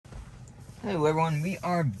Hello everyone, we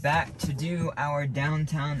are back to do our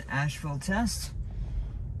downtown Asheville test.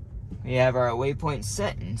 We have our waypoint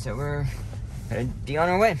set, and so we're gonna be on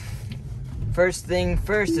our way. First thing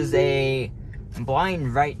first is a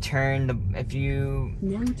blind right turn. If you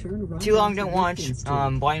now turn right too long don't watch,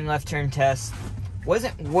 blind left turn test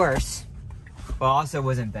wasn't worse, but also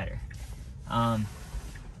wasn't better. I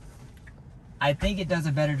think it does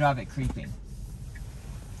a better job at creeping.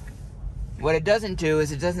 What it doesn't do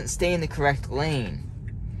is it doesn't stay in the correct lane.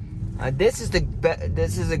 This is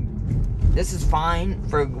fine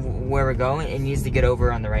for where we're going. It needs to get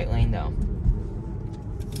over on the right lane though,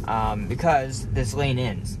 because this lane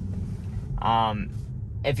ends.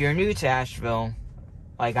 If you're new to Asheville,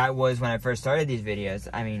 like I was when I first started these videos,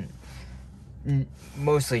 I mean,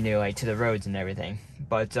 mostly new, like to the roads and everything.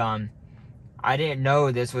 But I didn't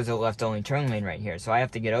know this was a left-only turn lane right here, so I have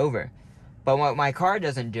to get over. But what my car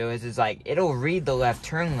doesn't do is like, it'll read the left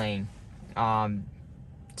turn lane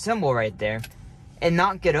symbol right there and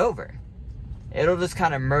not get over. It'll just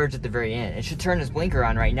kind of merge at the very end. It should turn its blinker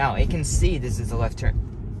on right now. It can see this is a left turn.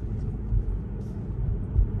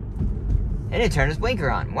 And it turned its blinker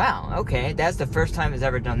on. Wow, okay, that's the first time it's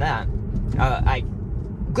ever done that.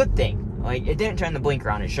 Good thing. Like, it didn't turn the blinker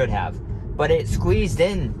on, it should have. But it squeezed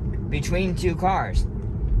in between two cars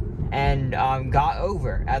and got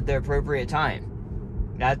over at the appropriate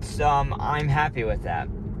time. That's I'm happy with that.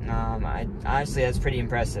 Honestly, that's pretty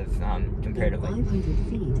impressive comparatively. 500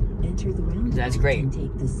 feet, enter the roundabout. That's great. And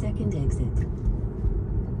take the second exit.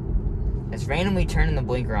 It's randomly turning the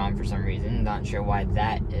blinker on for some reason. Not sure why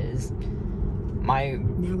that is. My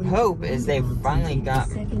hope is they finally got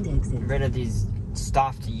rid of these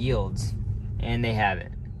soft yields, and they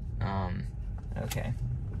haven't. Okay.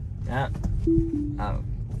 Oh.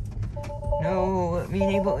 No, let me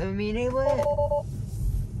enable it.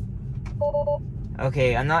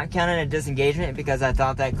 Okay, I'm not counting a disengagement because I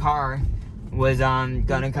thought that car was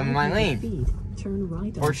gonna come in my lane.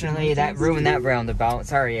 Fortunately, that ruined that roundabout.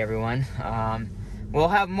 Sorry, everyone. We'll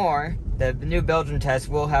have more. The new Belgium test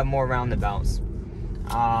will have more roundabouts.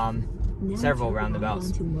 Several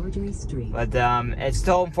roundabouts. But it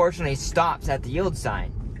still unfortunately stops at the yield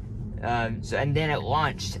sign. And then it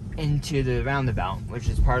launched into the roundabout, which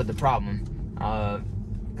is part of the problem,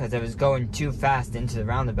 because it was going too fast into the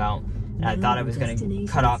roundabout, and I thought it was going to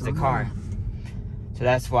cut off the car. So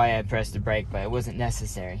that's why I pressed the brake, but it wasn't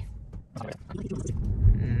necessary.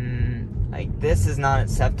 Like, this is not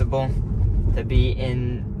acceptable to be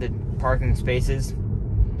in the parking spaces.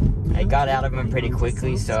 I got out of them pretty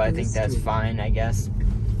quickly, so I think that's fine, I guess.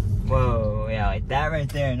 Whoa, yeah, like that right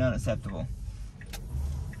there, not acceptable.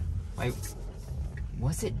 Like,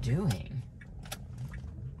 what's it doing?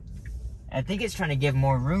 I think it's trying to give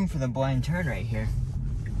more room for the blind turn right here.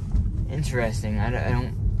 Interesting. I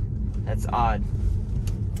don't. That's odd.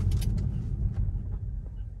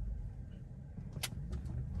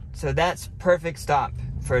 So that's perfect stop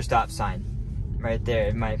for a stop sign, right there,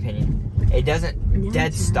 in my opinion. It doesn't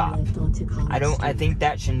dead stop. I think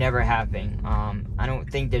that should never happen. I don't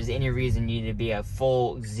think there's any reason you need to be a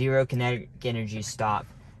full zero kinetic energy stop.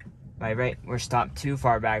 Right, we're stopped too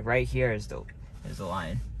far back. Right here is the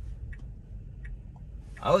line.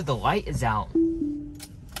 Oh, the light is out.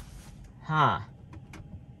 Huh.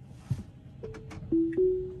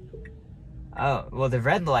 Oh, well, the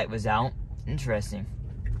red light was out. Interesting.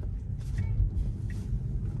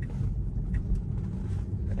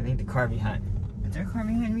 I think the car behind. Is there a car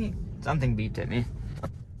behind me? Something beeped at me.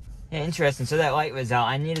 Yeah, interesting. So that light was out.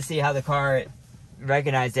 I need to see how the car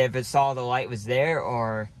recognized it, if it saw the light was there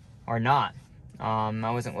or not.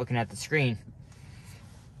 I wasn't looking at the screen.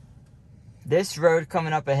 This road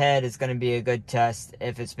coming up ahead is going to be a good test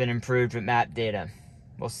if it's been improved with map data.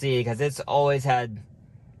 We'll see, because it's always had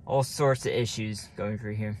all sorts of issues going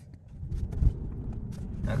through here.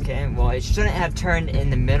 Okay, well, it shouldn't have turned in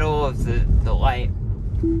the middle of the light.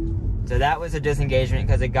 So that was a disengagement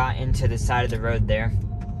because it got into the side of the road there.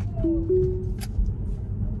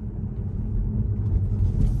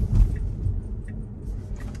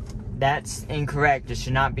 That's incorrect. It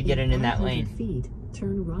should not be getting in that lane. Feet,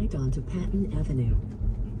 turn right onto Patton Avenue.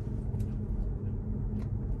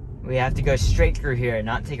 We have to go straight through here,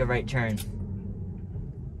 not take a right turn.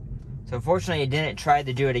 So fortunately, it didn't try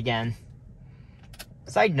to do it again.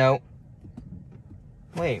 Side note.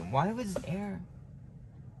 Wait, why was air?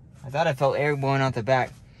 I thought I felt air blowing out the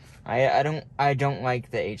back. I don't like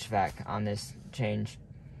the HVAC on this change.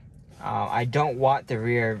 I don't want the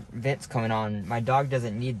rear vents coming on. My dog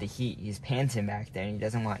doesn't need the heat. He's panting back there, and he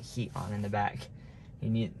doesn't want heat on in the back.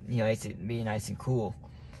 He likes it to be nice and cool.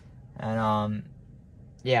 And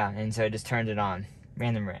yeah, and so I just turned it on.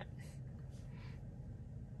 Random rant.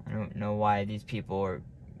 I don't know why these people are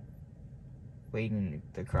waiting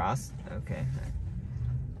to cross. Okay.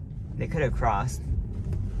 They could have crossed.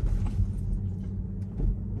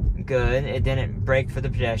 Good. It didn't brake for the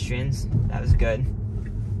pedestrians. That was good.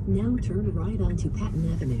 Now turn right onto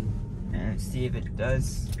Patton Avenue. And see if it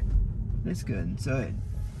does. That's good. So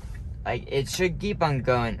it should keep on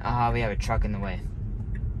going. Ah, we have a truck in the way.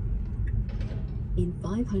 In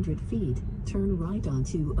 500 feet, turn right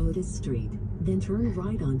onto Otis Street. Then turn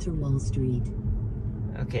right onto Wall Street.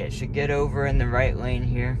 Okay, it should get over in the right lane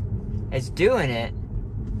here. It's doing it.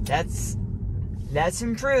 That's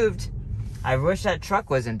improved. I wish that truck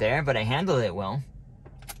wasn't there, but I handled it well.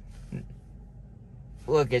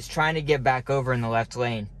 Look, it's trying to get back over in the left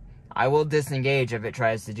lane. I will disengage if it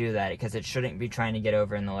tries to do that, because it shouldn't be trying to get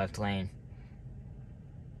over in the left lane.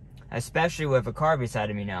 Especially with a car beside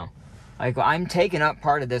of me now. Like, I'm taking up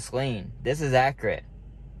part of this lane. This is accurate.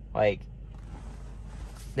 Like,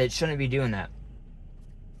 it shouldn't be doing that.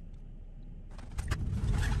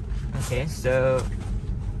 Okay, so...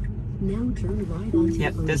 Now turn right onto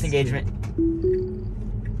Yep, Otis disengagement. Street.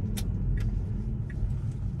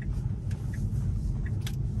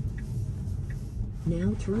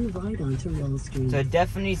 Now turn right onto Wall Street. So it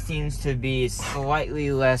definitely seems to be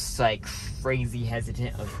slightly less, like, crazy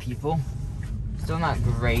hesitant of people. Still not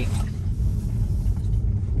great.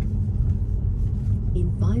 In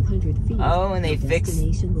 500 feet, Oh, and they your fixed...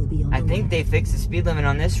 destination will be on I the think left. they fixed the speed limit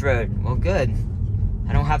on this road. Well, good.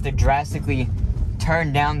 I don't have to drastically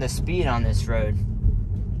turn down the speed on this road.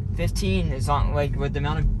 15 is on, like, with the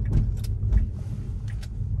amount of...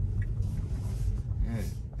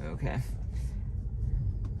 Okay.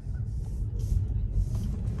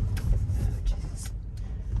 Oh, Jesus.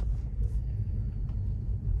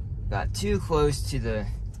 Got too close to the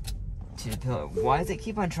pillar. Why does it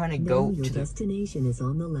keep on trying to go Now your to the... destination is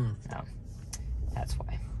on the left. Oh, that's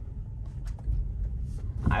why.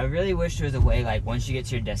 I really wish there was a way, like, once you get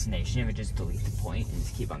to your destination, it would just delete the point and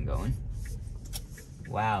just keep on going.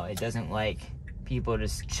 Wow, it doesn't like people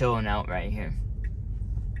just chilling out right here.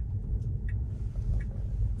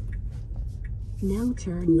 Now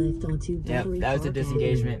turn left onto Yep, Battery that was a Park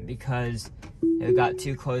disengagement because it got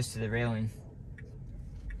too close to the railing.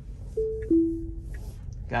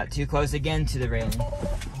 Got too close again to the railing.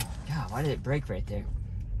 God, why did it break right there?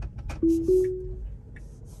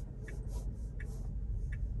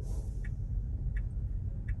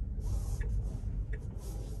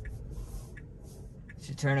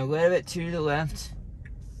 Should turn a little bit to the left.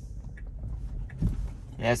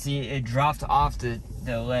 Yeah, see, it dropped off the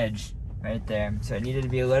ledge right there. So it needed to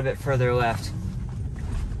be a little bit further left.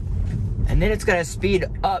 And then it's gonna speed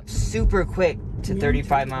up super quick to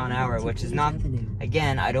 35 mile an hour, which is not,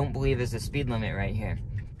 again, I don't believe is the speed limit right here.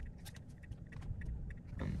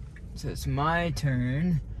 So it's my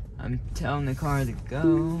turn. I'm telling the car to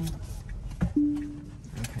go.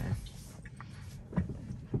 Okay.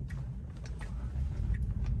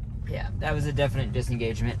 Yeah, that was a definite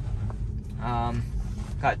disengagement.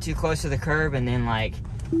 Got too close to the curb and then, like,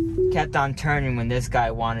 kept on turning when this guy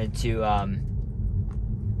wanted to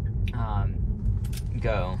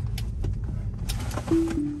go.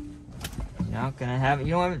 You're not gonna have, you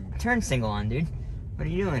don't have a turn signal on, dude. What are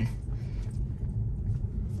you doing?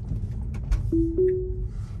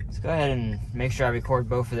 Let's go ahead and make sure I record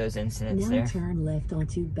both of those incidents Now there. turn left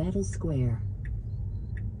onto Battle Square.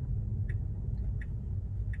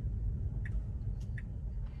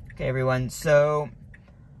 Okay, everyone, so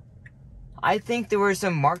I think there were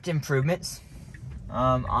some marked improvements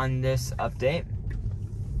on this update.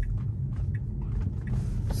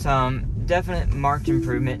 Some definite marked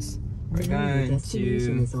improvements. We're Now your going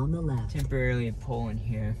destination to is on the left. temporarily pull in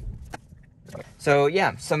here. So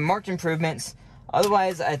yeah, some marked improvements.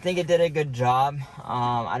 Otherwise, I think it did a good job.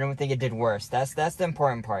 I don't think it did worse. That's the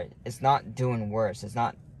important part. It's not doing worse. It's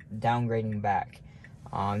not downgrading back.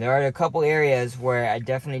 There are a couple areas where I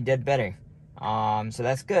definitely did better. So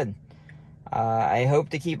that's good. I hope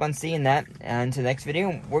to keep on seeing that. And to the next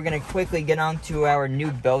video, we're going to quickly get on to our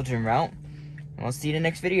new Belgium route. And we'll see you in the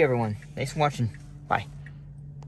next video, everyone. Thanks for watching. Bye.